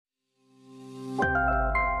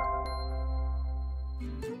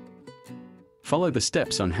Follow the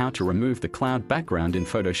steps on how to remove the cloud background in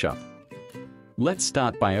Photoshop. Let's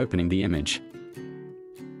start by opening the image.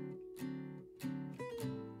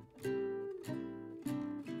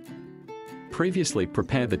 Previously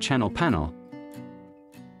prepare the channel panel,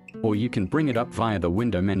 or you can bring it up via the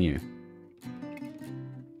window menu.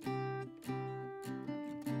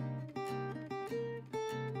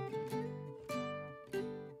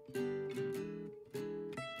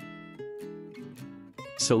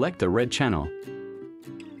 Select the red channel.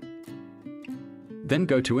 Then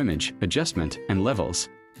go to Image, Adjustment, and Levels.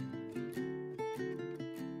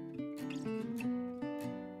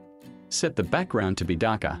 Set the background to be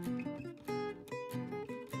darker.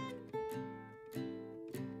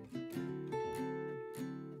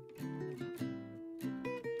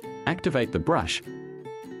 Activate the brush.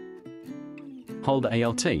 Hold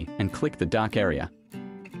Alt and click the dark area.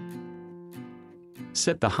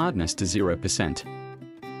 Set the hardness to 0%.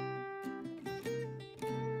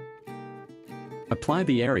 Apply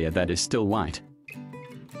the area that is still white.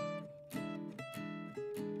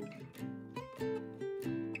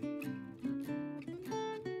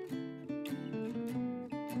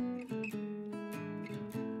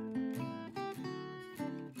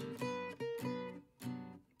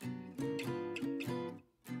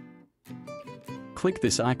 Click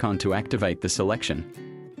this icon to activate the selection.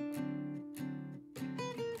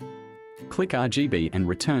 Click RGB and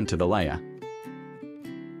return to the layer.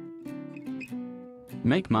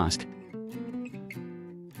 Make mask.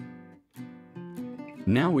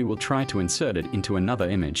 Now we will try to insert it into another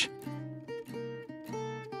image.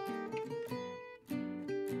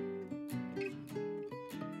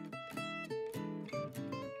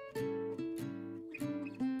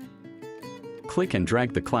 Click and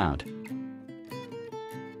drag the cloud.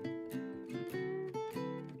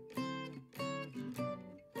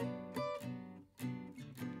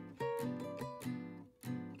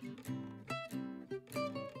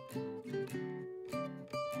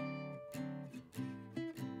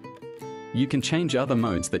 You can change other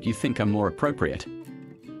modes that you think are more appropriate.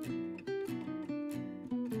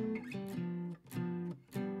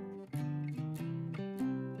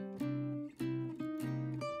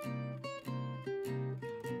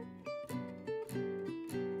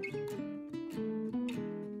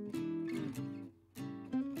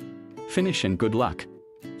 Finish and good luck.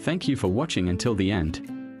 Thank you for watching until the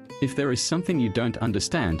end. If there is something you don't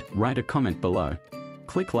understand, write a comment below.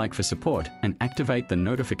 Click like for support and activate the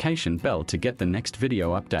notification bell to get the next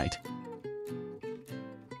video update.